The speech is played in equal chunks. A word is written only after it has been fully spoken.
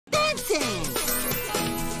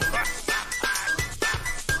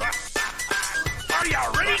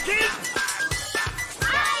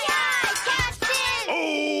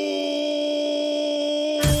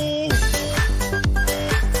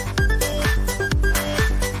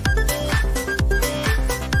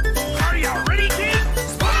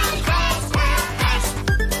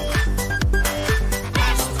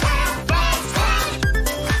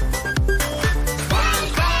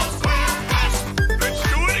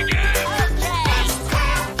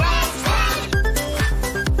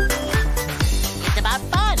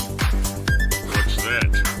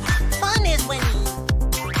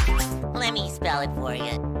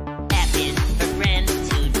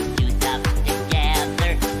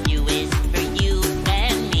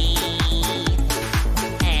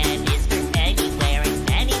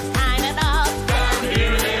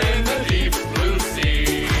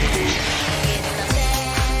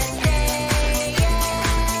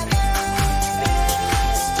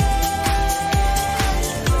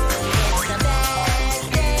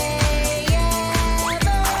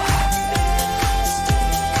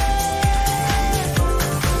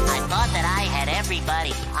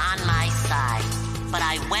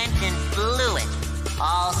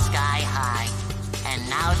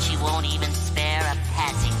won't even spare a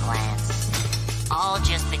passing glance. All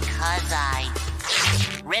just because I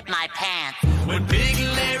ripped my pants. When Big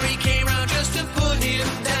Larry came round just to put him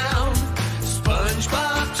down,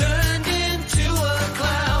 SpongeBob turned into a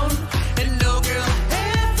clown. And no girl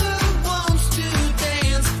ever wants to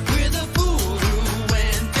dance with a fool who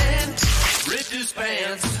went and ripped his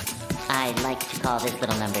pants. I like to call this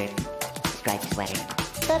little number Striped Sweater.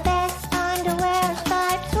 The best underwear,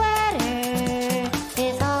 striped sweater.